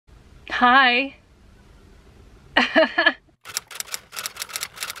Hi.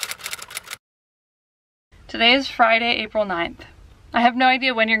 Today is Friday, April 9th. I have no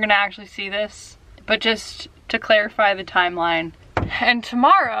idea when you're gonna actually see this, but just to clarify the timeline. And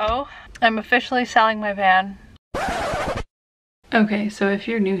tomorrow, I'm officially selling my van. Okay, so if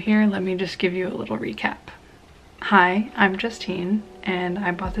you're new here, let me just give you a little recap. Hi, I'm Justine, and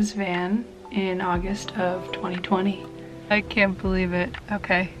I bought this van in August of 2020. I can't believe it.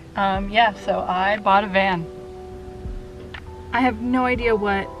 Okay. Yeah, so I bought a van. I have no idea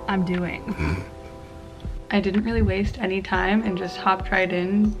what I'm doing. I didn't really waste any time and just hopped right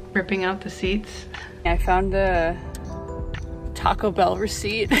in, ripping out the seats. I found a Taco Bell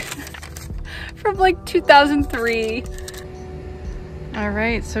receipt from like 2003. All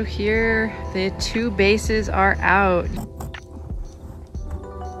right, so here the two bases are out.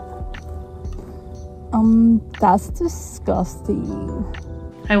 That's disgusting.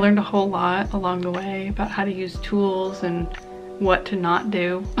 I learned a whole lot along the way about how to use tools and what to not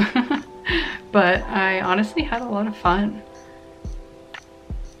do. But I honestly had a lot of fun.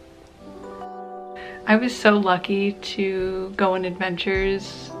 I was so lucky to go on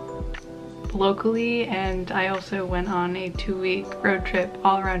adventures locally, and I also went on a 2-week road trip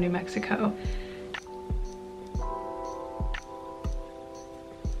all around New Mexico.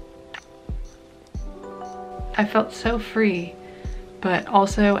 I felt so free, but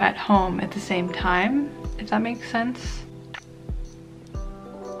also at home at the same time, if that makes sense.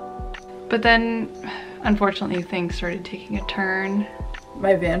 But then, unfortunately, things started taking a turn.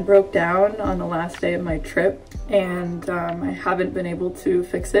 My van broke down on the last day of my trip, and I haven't been able to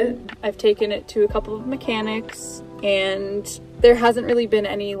fix it. I've taken it to a couple of mechanics, and there hasn't really been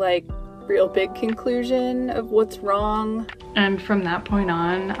any like real big conclusion of what's wrong. And from that point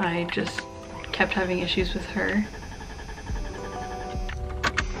on, I just kept having issues with her.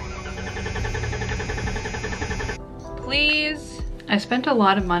 Please. I spent a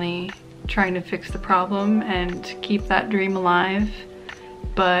lot of money trying to fix the problem and keep that dream alive,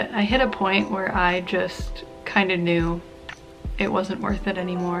 but I hit a point where I just kind of knew it wasn't worth it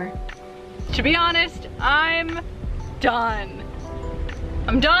anymore. To be honest, I'm done.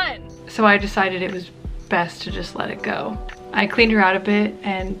 I'm done. So I decided it was best to just let it go. I cleaned her out a bit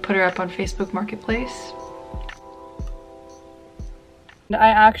and put her up on Facebook Marketplace. I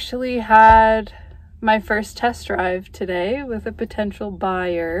actually had my first test drive today with a potential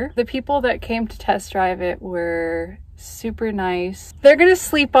buyer. The people that came to test drive it were super nice. They're gonna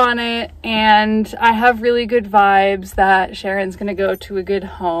sleep on it, and I have really good vibes that Sharon's gonna go to a good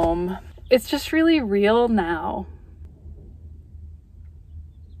home. It's just really real now.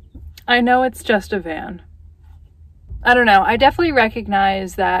 I know it's just a van. I don't know, I definitely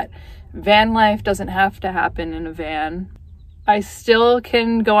recognize that van life doesn't have to happen in a van. I still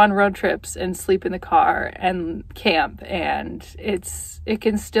can go on road trips and sleep in the car and camp, and it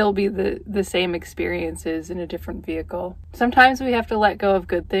can still be the same experiences in a different vehicle. Sometimes we have to let go of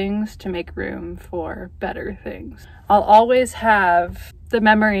good things to make room for better things. I'll always have the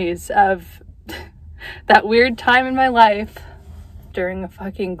memories of that weird time in my life during a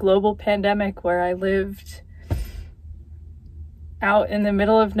fucking global pandemic where I lived out in the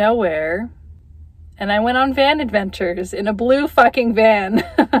middle of nowhere. And I went on van adventures in a blue fucking van.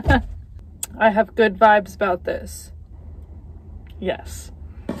 I have good vibes about this. Yes.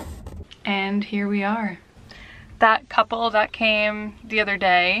 And here we are. That couple that came the other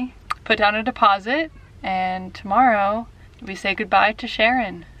day put down a deposit, and tomorrow we say goodbye to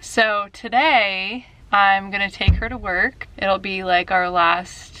Sharon. So today I'm gonna take her to work. It'll be like our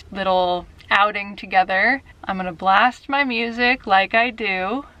last little outing together. I'm gonna blast my music like I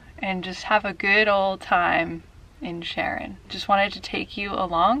do and just have a good old time in Sharon. Just wanted to take you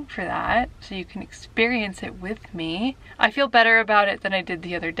along for that so you can experience it with me. I feel better about it than I did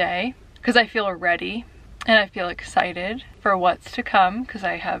the other day because I feel ready and I feel excited for what's to come because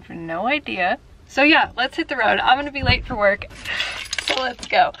I have no idea. So yeah, let's hit the road. I'm gonna be late for work, so let's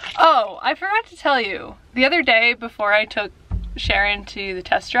go. Oh, I forgot to tell you, the other day before I took Sharon to the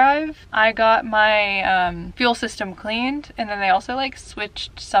test drive, I got my fuel system cleaned, and then they also like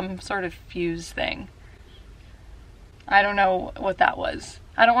switched some sort of fuse thing. I don't know what that was.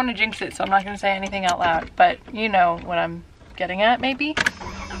 I don't want to jinx it, so I'm not going to say anything out loud, but you know what I'm getting at, maybe?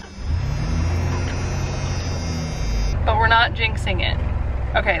 But we're not jinxing it.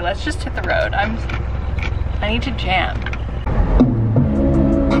 Okay, let's just hit the road. I need to jam.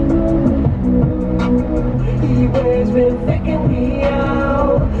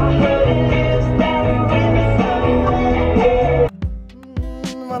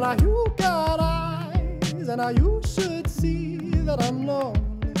 Well, you got eyes, and you should see that I'm lonely.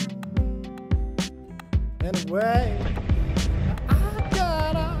 Anyway, I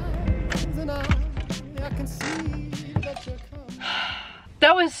got eyes and I can see that you're coming.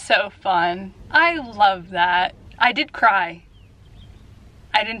 That was so fun. I love that. I did cry.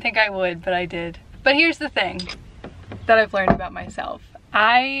 I didn't think I would, but I did. But here's the thing that I've learned about myself.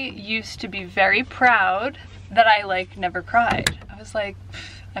 I used to be very proud that I like never cried. I was like,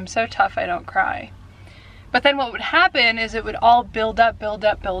 I'm so tough I don't cry. But then what would happen is it would all build up, build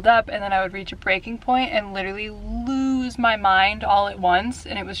up, build up, and then I would reach a breaking point and literally lose my mind all at once,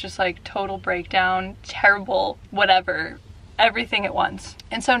 and it was just like total breakdown, terrible, whatever, everything at once.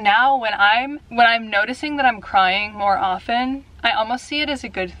 And so now when I'm noticing that I'm crying more often, I almost see it as a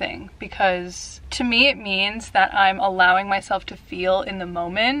good thing, because to me it means that I'm allowing myself to feel in the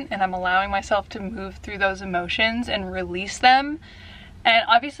moment, and I'm allowing myself to move through those emotions and release them. And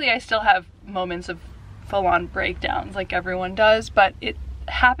obviously I still have moments of full-on breakdowns like everyone does, but it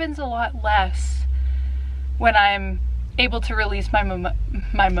happens a lot less when I'm able to release my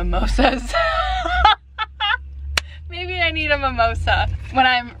mimosas. Maybe I need a mimosa. When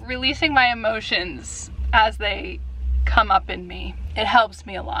I'm releasing my emotions as they come up in me, it helps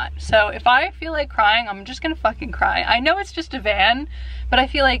me a lot. So if I feel like crying, I'm just gonna fucking cry. I know it's just a van, but I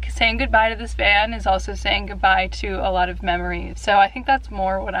feel like saying goodbye to this van is also saying goodbye to a lot of memories. So I think that's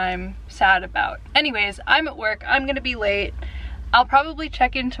more what I'm sad about. Anyways, I'm at work. I'm gonna be late. I'll probably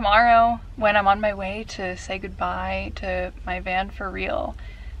check in tomorrow when I'm on my way to say goodbye to my van for real.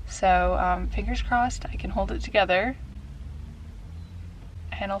 So fingers crossed I can hold it together,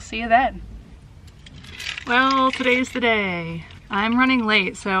 and I'll see you then. Well, today's the day. I'm running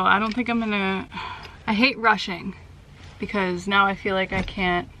late, so I don't think I'm gonna... I hate rushing because now I feel like I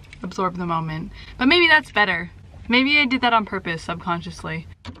can't absorb the moment. But maybe that's better. Maybe I did that on purpose, subconsciously.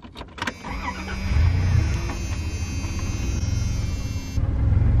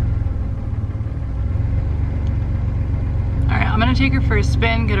 Alright, I'm gonna take her for a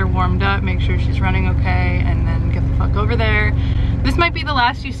spin, get her warmed up, make sure she's running okay, and then get the fuck over there. This might be the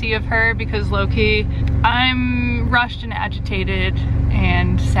last you see of her because low-key, I'm rushed and agitated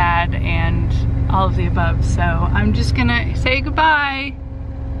and sad and all of the above. So I'm just gonna say goodbye.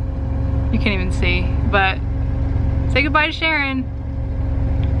 You can't even see, but say goodbye to Sharon.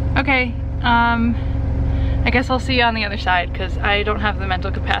 Okay, I guess I'll see you on the other side because I don't have the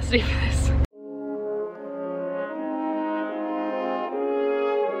mental capacity for this.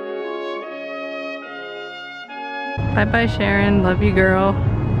 Bye-bye, Sharon. Love you, girl.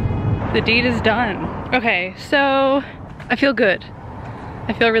 The deed is done. Okay, so I feel good.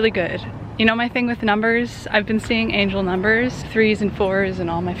 I feel really good. You know my thing with numbers? I've been seeing angel numbers, 3s and 4s and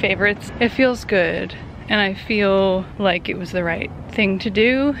all my favorites. It feels good, and I feel like it was the right thing to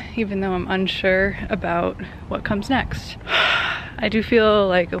do, even though I'm unsure about what comes next. I do feel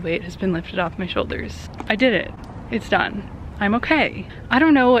like a weight has been lifted off my shoulders. I did it. It's done. I'm okay. I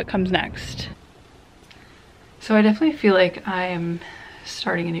don't know what comes next. So I definitely feel like I am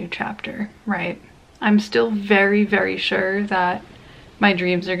starting a new chapter, right? I'm still very, very sure that my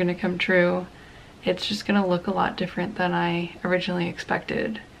dreams are gonna come true. It's just gonna look a lot different than I originally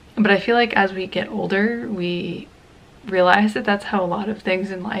expected. But I feel like as we get older, we realize that that's how a lot of things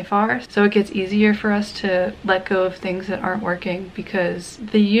in life are. So it gets easier for us to let go of things that aren't working because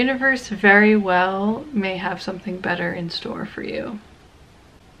the universe very well may have something better in store for you.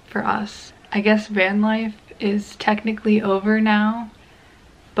 For us. I guess van life is technically over now,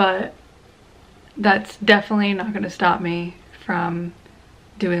 but that's definitely not going to stop me from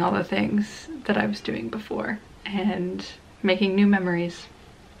doing all the things that I was doing before and making new memories.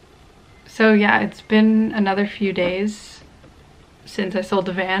 So yeah, it's been another few days since I sold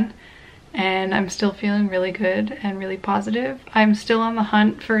the van, and I'm still feeling really good and really positive. I'm still on the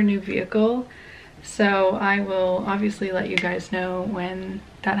hunt for a new vehicle, so I will obviously let you guys know when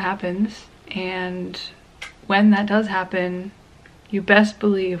that happens. And when that does happen, you best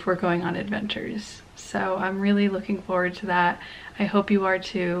believe we're going on adventures. So I'm really looking forward to that. I hope you are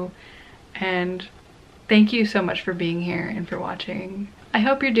too. And thank you so much for being here and for watching. I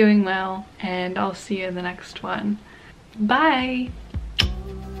hope you're doing well, and I'll see you in the next one. Bye!